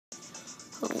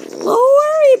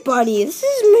everybody, this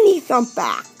is Mini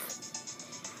Thumpback.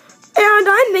 And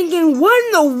I'm thinking, what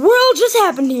in the world just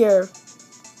happened here?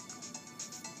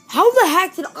 How the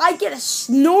heck did I get a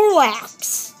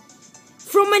Snorlax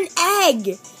from an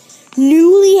egg?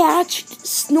 Newly hatched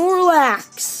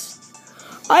Snorlax.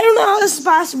 I don't know how this is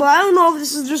possible. I don't know if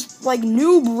this is just like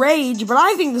noob rage, but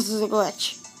I think this is a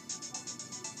glitch.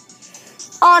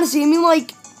 Honestly, I mean,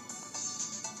 like,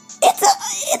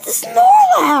 it's a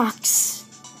Snorlax.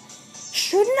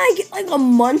 Shouldn't I get like a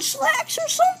Munchlax or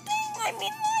something? I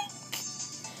mean,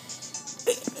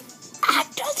 like, that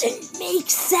doesn't make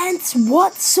sense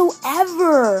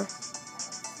whatsoever.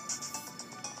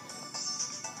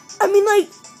 I mean, like,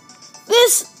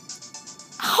 this.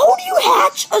 How do you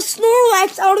hatch a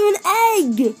Snorlax out of an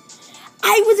egg?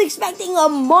 I was expecting a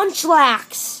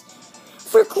Munchlax.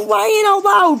 For crying out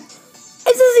loud.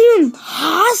 Is this even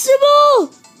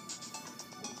possible?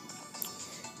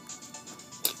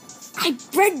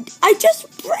 I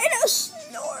just bred a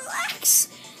Snorlax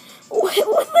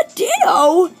with a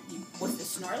Ditto. Was the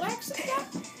Snorlax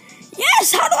again?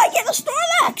 Yes, how do I get a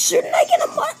Snorlax? Shouldn't I get a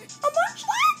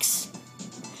Munchlax?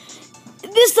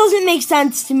 This doesn't make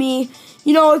sense to me.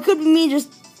 You know, it could be me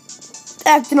just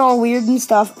acting all weird and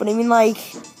stuff, but I mean, like,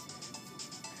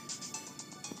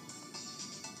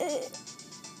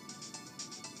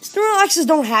 Snorlaxes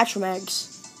don't hatch from eggs.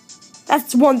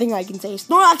 That's one thing I can say.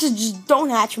 Snorlaxes just don't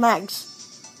hatch from eggs.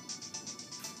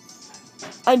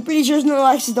 I'm pretty sure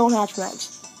Snorlaxes don't hatch from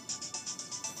eggs.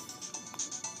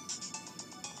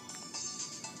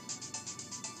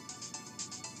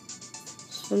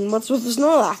 And what's with the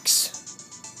Snorlax?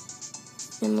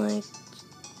 And like,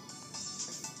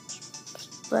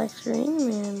 black screen,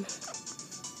 man.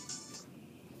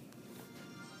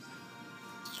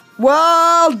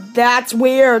 Well, that's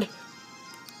weird.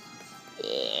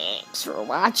 Thanks for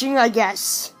watching, I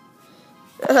guess.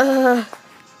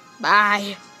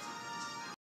 Bye.